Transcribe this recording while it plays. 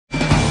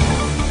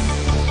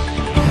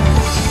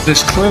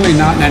It's clearly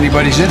not in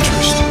anybody's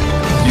interest,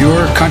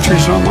 your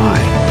country's or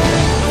mine,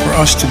 for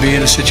us to be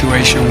in a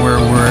situation where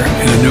we're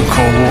in a new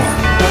Cold War.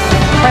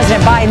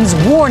 President Biden's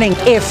warning,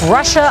 if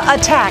Russia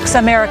attacks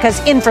America's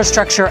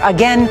infrastructure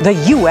again, the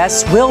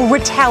U.S. will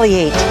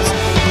retaliate.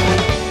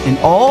 In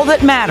all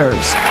that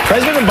matters,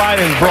 President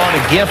Biden brought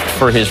a gift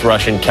for his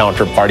Russian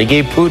counterpart. He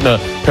gave Putin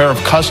a pair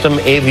of custom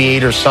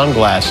aviator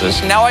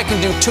sunglasses. Now I can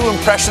do 2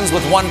 impressions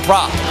with 1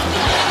 prop.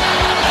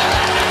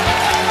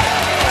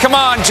 Come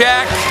on,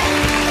 Jack.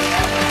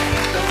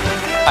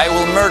 I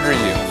will murder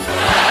you.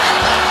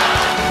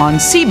 On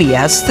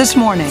CBS This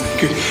Morning.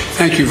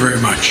 Thank you very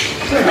much.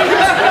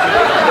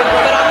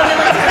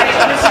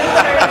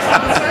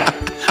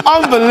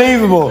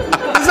 Unbelievable.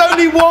 There's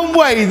only one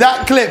way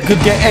that clip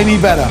could get any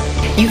better.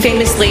 You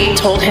famously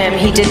told him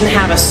he didn't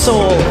have a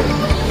soul.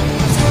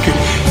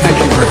 Thank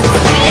you very much.